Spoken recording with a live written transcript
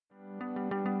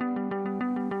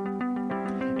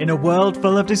In a world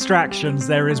full of distractions,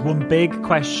 there is one big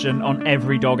question on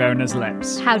every dog owner's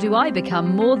lips. How do I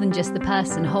become more than just the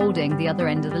person holding the other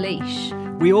end of the leash?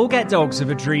 We all get dogs with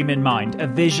a dream in mind, a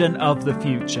vision of the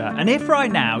future. And if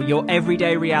right now your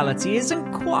everyday reality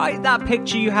isn't quite that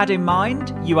picture you had in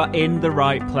mind, you are in the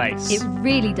right place. It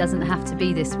really doesn't have to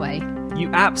be this way.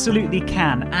 You absolutely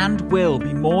can and will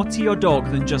be more to your dog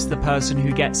than just the person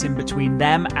who gets in between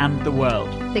them and the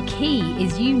world. The key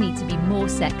is you need to be more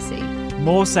sexy.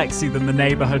 More sexy than the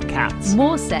neighbourhood cats.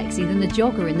 More sexy than the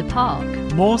jogger in the park.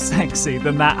 More sexy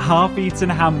than that half-eaten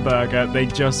hamburger they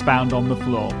just found on the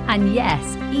floor. And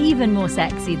yes, even more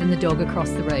sexy than the dog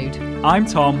across the road. I'm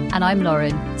Tom. And I'm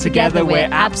Lauren. Together we're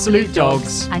Absolute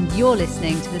Dogs. And you're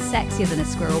listening to the Sexier Than a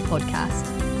Squirrel podcast.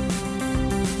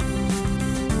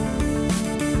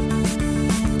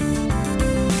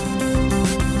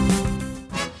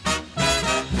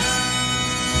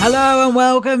 Hello and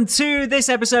welcome to this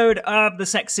episode of the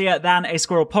Sexier Than a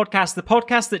Squirrel podcast, the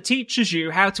podcast that teaches you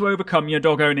how to overcome your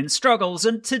dog owning struggles.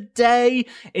 And today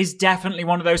is definitely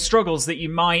one of those struggles that you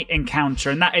might encounter,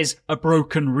 and that is a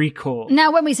broken recall.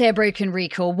 Now, when we say a broken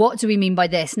recall, what do we mean by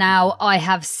this? Now, I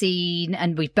have seen,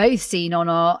 and we've both seen on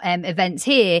our events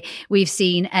here, we've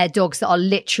seen dogs that are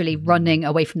literally running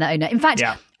away from their owner. In fact,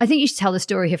 I think you should tell the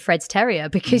story of Fred's terrier,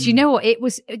 because you know what?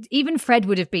 Even Fred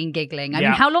would have been giggling. I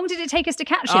mean, how long did it take us to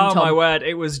catch him, Tom? Oh, my word.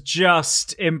 It was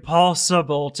just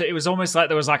impossible. It was almost like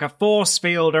there was like a force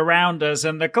field around us.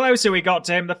 And the closer we got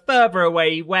to him, the further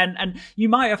away he went. And you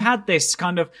might have had this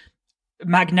kind of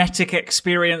magnetic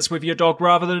experience with your dog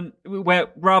rather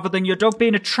than your dog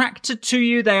being attracted to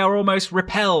you, they are almost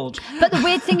repelled. But the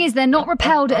weird thing is they're not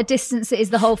repelled at a distance that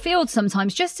is the whole field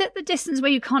sometimes, just at the distance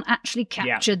where you can't actually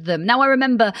capture them. Now, I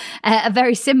remember a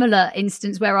very similar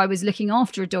instance where I was looking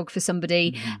after a dog for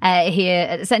somebody here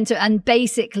at the centre, and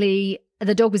basically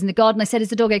the dog was in the garden. I said, is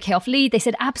the dog okay off lead? They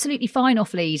said, absolutely fine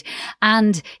off lead.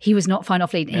 And he was not fine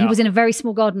off lead. He was in a very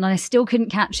small garden and I still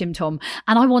couldn't catch him, Tom.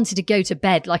 And I wanted to go to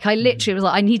bed. Like, I literally was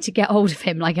like, I need to get hold of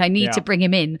him. Like, I need to bring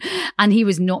him in. And he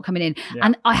was not coming in.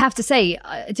 And I have to say,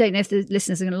 I don't know if the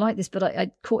listeners are going to like this, but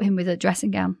I caught him with a dressing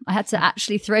gown. I had to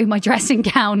actually throw my dressing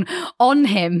gown on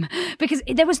him because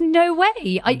there was no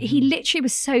way. He literally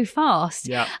was so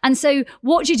fast. And so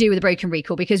what do you do with a broken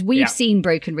recall? Because we've seen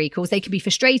broken recalls. They can be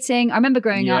frustrating. I remember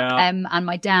growing up, and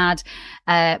my dad,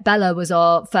 Bella was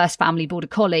our first family border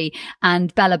collie,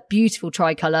 and Bella, beautiful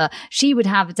tricolour, she would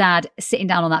have dad sitting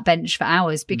down on that bench for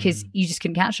hours because you just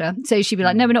couldn't catch her. So she'd be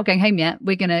like, no, we're not going home yet.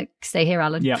 We're going to stay here,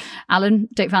 Alan. Alan,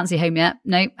 don't fancy home yet.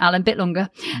 No, Alan, bit longer.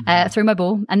 Throw my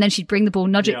ball. And then she'd bring the ball,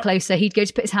 nudge it closer. He'd go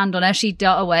to put his hand on her. She'd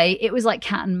dart away. It was like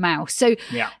cat and mouse. So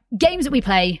games that we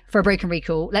play for a broken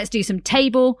recall. Let's do some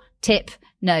table, tip,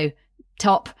 no,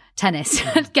 top, tennis.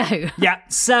 Go.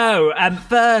 So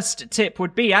first tip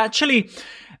would be actually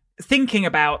thinking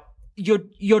about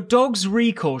your dog's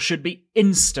recall should be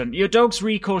instant. Your dog's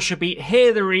recall should be,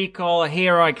 hear the recall,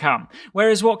 here I come.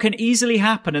 Whereas what can easily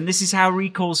happen, and this is how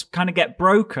recalls kind of get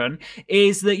broken,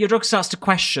 is that your dog starts to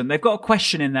question. They've got a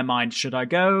question in their mind. Should I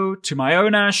go to my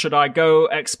owner? Should I go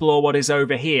explore what is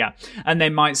over here? And they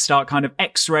might start kind of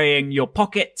x-raying your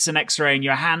pockets and x-raying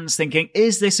your hands, thinking,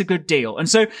 is this a good deal? And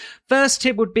so first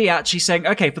tip would be actually saying,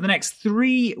 okay, for the next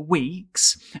 3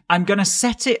 weeks, I'm going to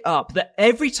set it up that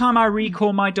every time I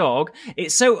recall my dog,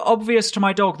 it's so obvious to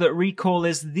my dog that recall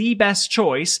is the best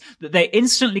choice that they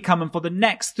instantly come, and for the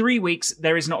next 3 weeks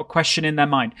there is not a question in their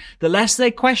mind. The less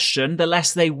they question, the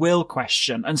less they will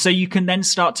question, and so you can then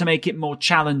start to make it more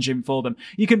challenging for them.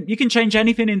 You can change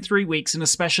anything in 3 weeks, and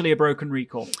especially a broken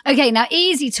recall. Okay, now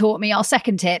Easy taught me our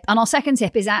second tip, and our second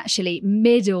tip is actually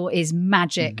middle is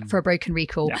magic for a broken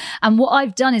recall. And what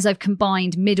I've done is I've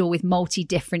combined middle with multi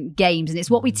different games, and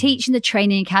it's what we teach in the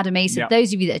training academy. So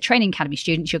those of you that are training academy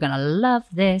students, you're going to love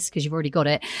this because you've already got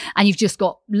it, and you've just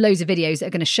got loads of videos that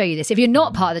are going to show you this. If you're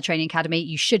not part of the training academy,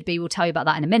 you should be. We'll tell you about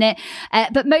that in a minute.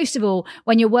 But most of all,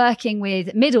 when you're working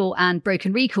with middle and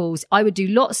broken recalls, I would do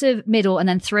lots of middle and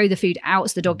then throw the food out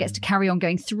so the dog gets to carry on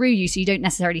going through you, so you don't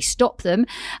necessarily stop them.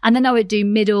 And then I would do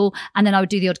middle, and then I would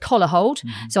do the odd collar hold.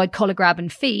 So I'd collar grab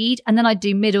and feed, and then I'd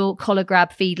do middle, collar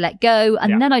grab, feed, let go.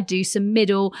 And then I'd do some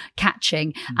middle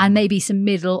catching and maybe some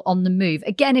middle on the move.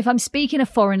 Again, if I'm speaking a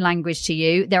foreign language to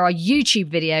you, there are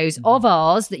YouTube videos of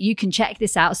ours that you can check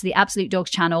this out. So the Absolute Dogs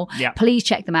channel, Yeah. please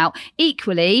check them out.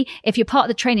 Equally, if you're part of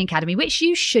the Training Academy, which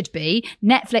you should be,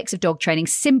 Netflix of dog training,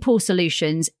 simple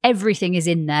solutions, everything is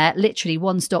in there, literally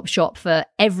one-stop shop for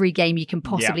every game you can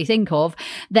possibly think of,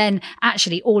 then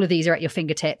actually all of these are at your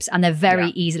fingertips and they're very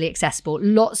easily accessible.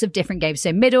 Lots of different games.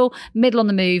 So middle on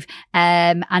the move,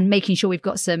 and making sure we've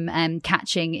got some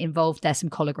catching involved there, some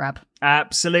collar grab.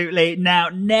 Absolutely. Now,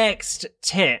 next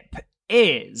tip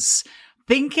is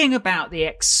thinking about the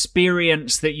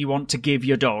experience that you want to give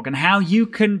your dog and how you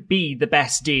can be the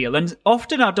best deal. And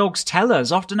often our dogs tell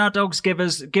us, often our dogs give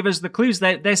us the clues.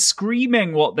 They're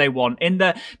screaming what they want.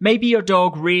 Maybe your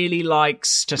dog really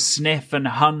likes to sniff and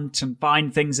hunt and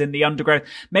find things in the undergrowth.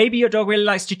 Maybe your dog really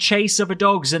likes to chase other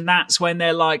dogs, and that's when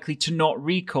they're likely to not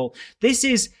recall. This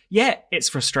is, it's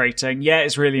frustrating. Yeah,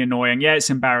 it's really annoying. Yeah, it's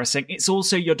embarrassing. It's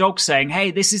also your dog saying,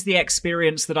 hey, this is the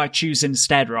experience that I choose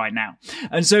instead right now.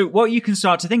 And so what you can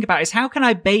start to think about is, how can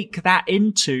I bake that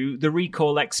into the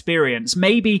recall experience?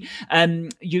 Maybe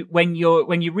when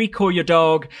you recall your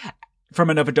dog from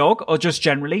another dog, or just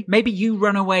generally, maybe you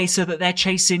run away so that they're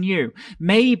chasing you.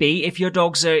 Maybe if your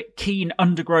dog's a keen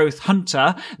undergrowth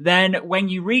hunter, then when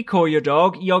you recall your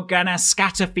dog, you're gonna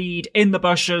scatter feed in the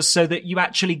bushes so that you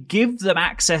actually give them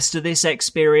access to this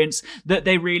experience that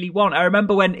they really want. I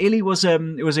remember when Illy was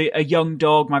a young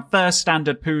dog, my first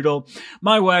standard poodle,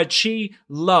 my word, she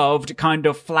loved kind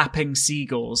of flapping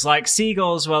seagulls. Like,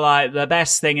 seagulls were like the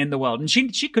best thing in the world, and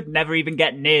she could never even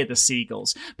get near the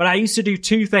seagulls. But I used to do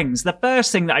two things. The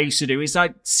first thing that I used to do is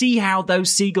I'd see how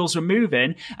those seagulls were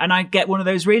moving, and I'd get one of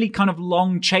those really kind of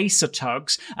long chaser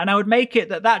tugs, and I would make it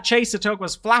that chaser tug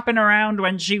was flapping around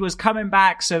when she was coming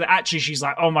back, so that actually she's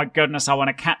like, oh my goodness, I want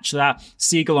to catch that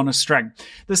seagull on a string.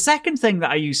 The second thing that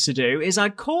I used to do is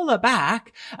I'd call her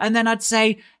back, and then I'd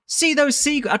say, see those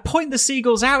seagulls? I'd point the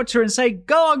seagulls out to her and say,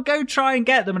 go on, go try and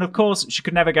get them. And of course, she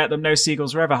could never get them. No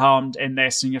seagulls were ever harmed in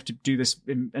this, and you have to do this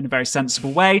in a very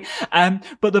sensible way.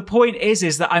 But the point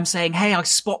is that I'm saying, hey, I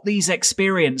spot these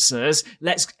experiences.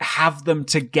 Let's have them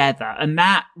together. And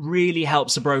that really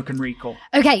helps a broken recall.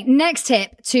 Okay, next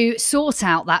tip to sort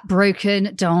out that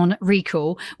broken darn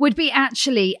recall would be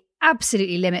actually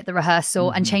absolutely limit the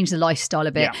rehearsal and change the lifestyle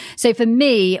a bit. Yeah. So for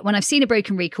me, when I've seen a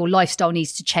broken recall, lifestyle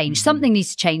needs to change. Something needs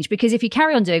to change, because if you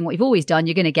carry on doing what you've always done,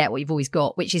 you're going to get what you've always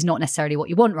got, which is not necessarily what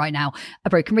you want right now,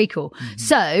 a broken recall.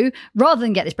 So rather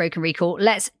than get this broken recall,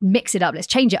 let's mix it up. Let's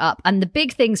change it up. And the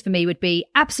big things for me would be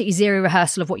absolutely zero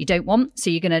rehearsal of what you don't want.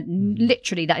 So you're going to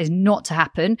literally, that is not to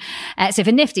happen. So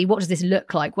for Nifty, what does this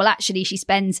look like? Well, actually, she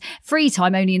spends free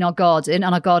time only in our garden,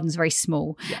 and our garden's very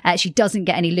small. Yeah. She doesn't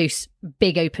get any loose,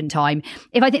 big open time.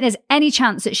 If I think there's any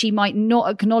chance that she might not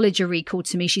acknowledge a recall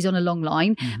to me, she's on a long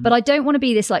line. But I don't want to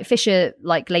be this like fisher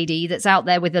like lady that's out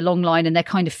there with a long line and they're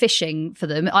kind of fishing for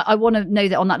them. I want to know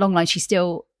that on that long line she's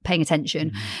still paying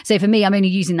attention. So for me, I'm only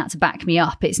using that to back me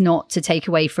up. It's not to take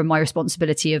away from my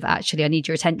responsibility of actually, I need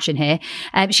your attention here.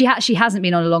 She actually hasn't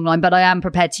been on a long line, but I am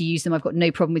prepared to use them. I've got no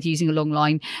problem with using a long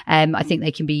line. I think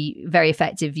they can be very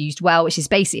effective used well, which is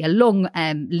basically a long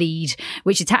lead,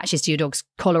 which attaches to your dog's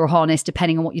collar or harness,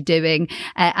 depending on what you're doing,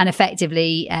 and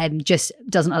effectively just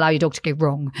doesn't allow your dog to go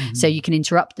wrong. So you can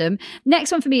interrupt them.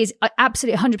 Next one for me is I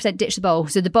absolutely 100% ditch the bowl.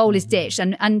 So the bowl is ditched.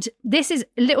 And this is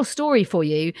a little story for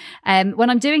you. When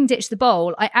I'm doing ditch the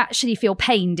bowl, I actually feel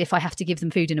pained if I have to give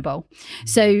them food in a bowl.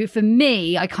 So for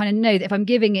me, I kind of know that if I'm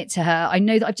giving it to her, I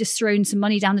know that I've just thrown some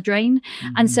money down the drain.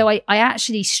 And so I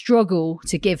actually struggle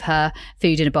to give her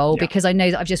food in a bowl because I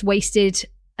know that I've just wasted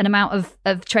an amount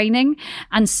of training.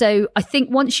 And so I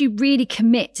think once you really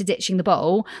commit to ditching the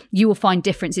bowl, you will find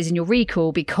differences in your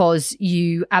recall, because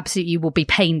you absolutely will be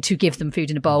pained to give them food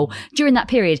in a bowl during that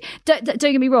period. Don't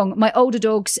get me wrong, my older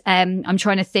dogs, I'm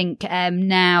trying to think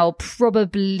now,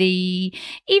 probably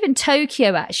even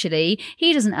Tokyo, actually,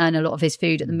 he doesn't earn a lot of his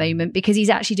food at the moment because he's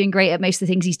actually doing great at most of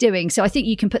the things he's doing. So I think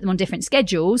you can put them on different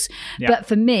schedules. But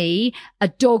for me, a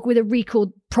dog with a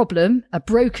recall problem, a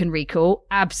broken recall,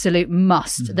 absolute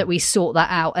must that we sort that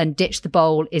out, and ditch the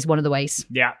bowl is one of the ways.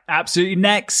 Yeah, absolutely.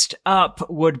 Next up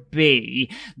would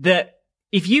be that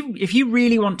if you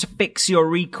really want to fix your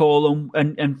recall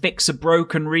and fix a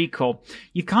broken recall,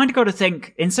 you've kind of got to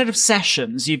think, instead of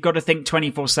sessions, you've got to think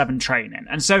 24/7 training.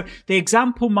 And so the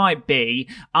example might be,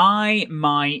 I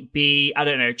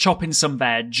don't know, chopping some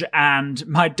veg, and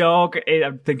my dog,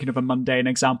 I'm thinking of a mundane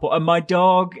example, and my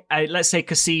dog, let's say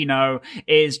Casino,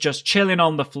 is just chilling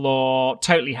on the floor,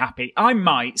 totally happy. I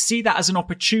might see that as an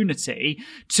opportunity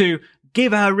to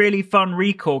give her a really fun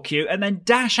recall cue, and then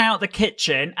dash out the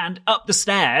kitchen and up the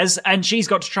stairs, and she's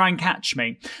got to try and catch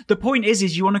me. The point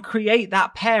is you want to create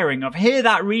that pairing of hear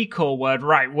that recall word,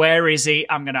 right, where is he?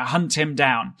 I'm going to hunt him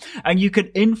down. And you can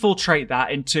infiltrate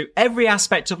that into every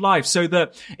aspect of life so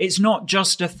that it's not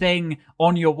just a thing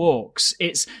on your walks.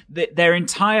 It's that their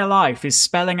entire life is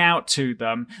spelling out to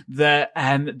them that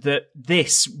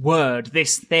this word,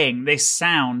 this thing, this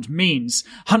sound means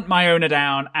hunt my owner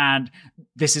down, and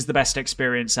this is the best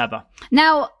experience ever.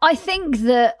 Now, I think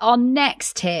that our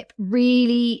next tip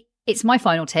really, it's my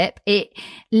final tip. It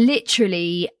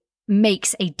literally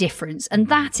makes a difference. And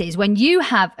that is when you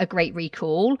have a great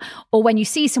recall, or when you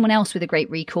see someone else with a great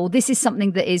recall, this is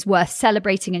something that is worth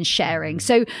celebrating and sharing.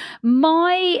 So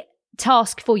my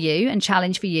task for you and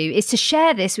challenge for you is to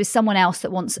share this with someone else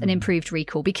that wants an improved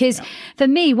recall, because for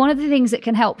me, one of the things that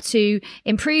can help to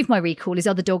improve my recall is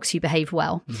other dogs who behave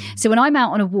well. So when I'm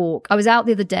out on a walk, I was out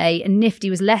the other day and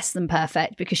Nifty was less than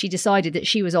perfect because she decided that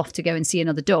she was off to go and see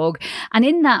another dog, and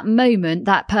in that moment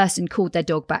that person called their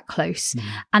dog back close,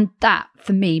 and that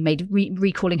for me made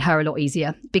recalling her a lot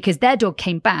easier, because their dog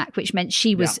came back, which meant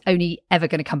she was only ever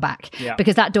going to come back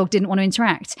because that dog didn't want to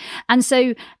interact. And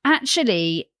so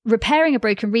actually repairing a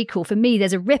broken recall, for me,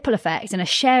 there's a ripple effect and a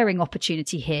sharing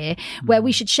opportunity here where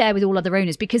we should share with all other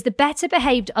owners, because the better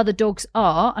behaved other dogs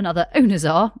are and other owners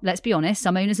are, let's be honest,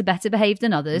 some owners are better behaved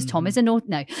than others. Tom is a no.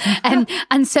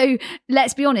 And so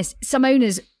let's be honest, some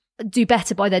owners do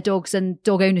better by their dogs and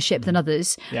dog ownership than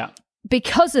others.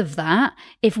 Because of that,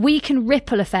 if we can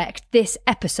ripple effect this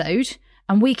episode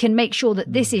and we can make sure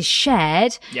that this is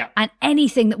shared and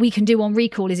anything that we can do on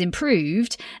recall is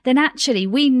improved, then actually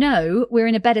we know we're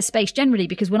in a better space generally.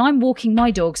 Because when I'm walking my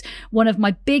dogs, one of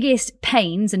my biggest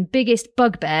pains and biggest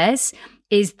bugbears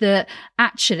is that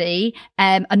actually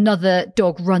another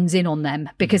dog runs in on them,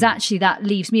 because actually that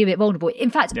leaves me a bit vulnerable. In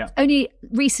fact, only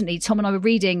recently, Tom and I were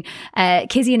reading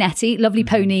Kizzy and Etty, lovely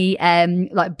pony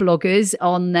like bloggers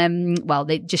on,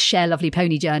 they just share lovely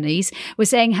pony journeys, were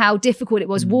saying how difficult it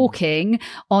was walking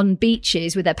on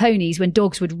beaches with their ponies when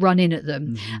dogs would run in at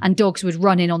them and dogs would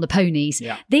run in on the ponies.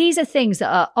 These are things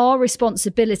that are our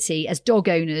responsibility as dog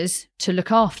owners to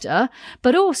look after,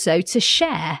 but also to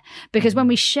share, because when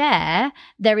we share,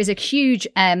 there is a huge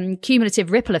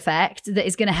cumulative ripple effect that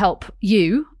is going to help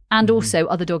you and also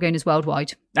other dog owners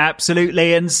worldwide.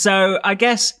 Absolutely. And so I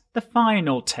guess the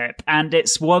final tip, and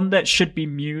it's one that should be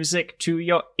music to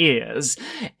your ears,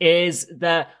 is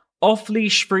that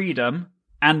off-leash freedom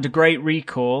and a great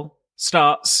recall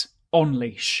starts on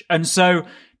leash. And so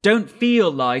don't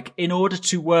feel like in order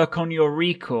to work on your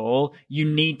recall, you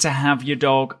need to have your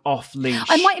dog off leash.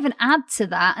 I might even add to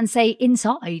that and say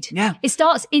inside. Yeah. It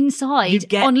starts inside you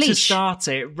get on leash. To start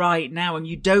it right now, and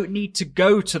you don't need to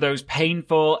go to those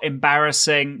painful,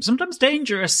 embarrassing, sometimes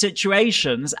dangerous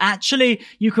situations. Actually,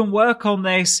 you can work on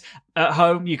this at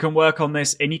home, you can work on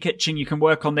this in your kitchen, you can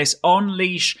work on this on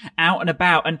leash, out and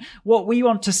about. And what we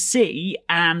want to see,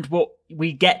 and what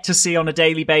we get to see on a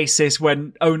daily basis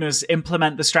when owners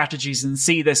implement the strategies and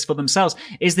see this for themselves,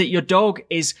 is that your dog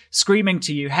is screaming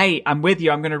to you, hey, I'm with you,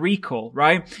 I'm going to recall,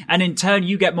 right? And in turn,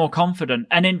 you get more confident.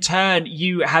 And in turn,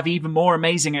 you have even more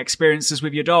amazing experiences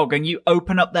with your dog, and you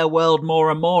open up their world more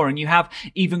and more, and you have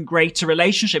even greater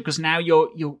relationship, because now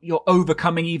you're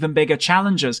overcoming even bigger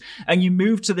challenges, and you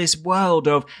move to this world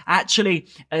of actually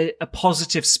a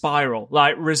positive spiral.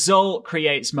 Like result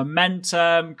creates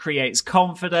momentum, creates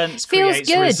confidence,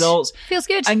 creates results. Feels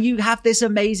good. And you have this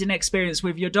amazing experience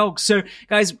with your dog. So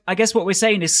guys, I guess what we're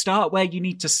saying is start where you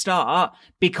need to start,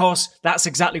 because that's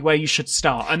exactly where you should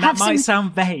start. And that might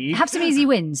sound vague. Have some easy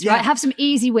wins, right? Have some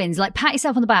easy wins. Like pat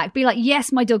yourself on the back. Be like,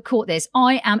 yes, my dog caught this.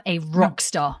 I am a rock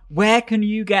star. Where can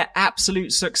you get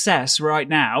absolute success right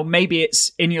now? Maybe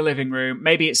it's in your living room.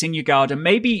 Maybe it's in your garden.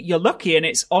 Maybe you're lucky and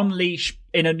it's on leash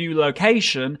in a new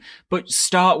location, but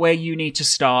start where you need to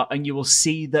start, and you will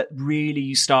see that really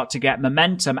you start to get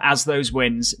momentum as those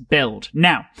wins build.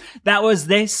 Now, that was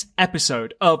this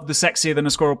episode of the Sexier Than a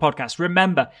Squirrel podcast.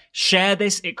 Remember, share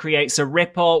this. It creates a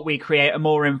ripple. We create a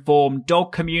more informed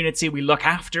dog community. We look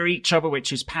after each other,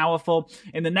 which is powerful.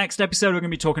 In the next episode, we're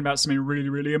going to be talking about something really,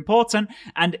 really important.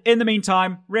 And in the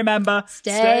meantime, remember,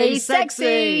 stay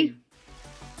sexy.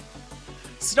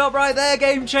 Stop right there,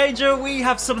 Game Changer. We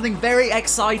have something very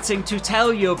exciting to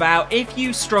tell you about if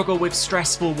you struggle with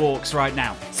stressful walks right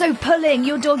now. So pulling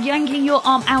your dog, yanking your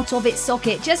arm out of its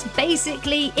socket, just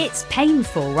basically it's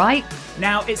painful, right?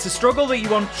 Now, it's a struggle that you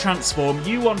want to transform.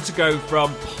 You want to go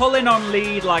from pulling on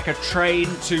lead like a train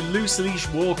to loose leash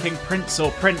walking prince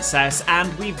or princess,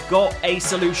 and we've got a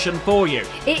solution for you.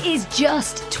 It is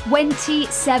just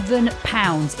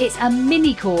 £27. It's a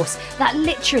mini course that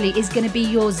literally is going to be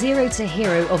your zero to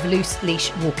hero of loose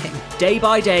leash walking. Day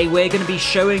by day, we're going to be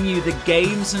showing you the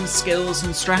games and skills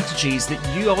and strategies that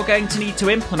you are going to need to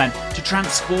implement to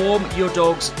transform your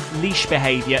dog's leash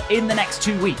behaviour in the next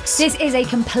 2 weeks. This is a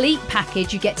complete package.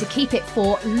 You get to keep it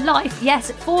for life.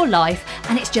 Yes, for life.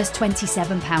 And it's just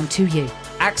 £27 to you.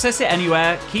 Access it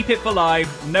anywhere, keep it for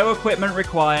life, no equipment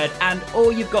required, and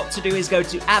all you've got to do is go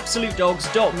to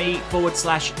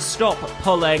absolutedogs.me/stop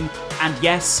pulling. And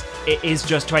yes, it is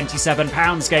just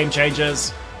 £27, Game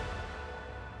Changers.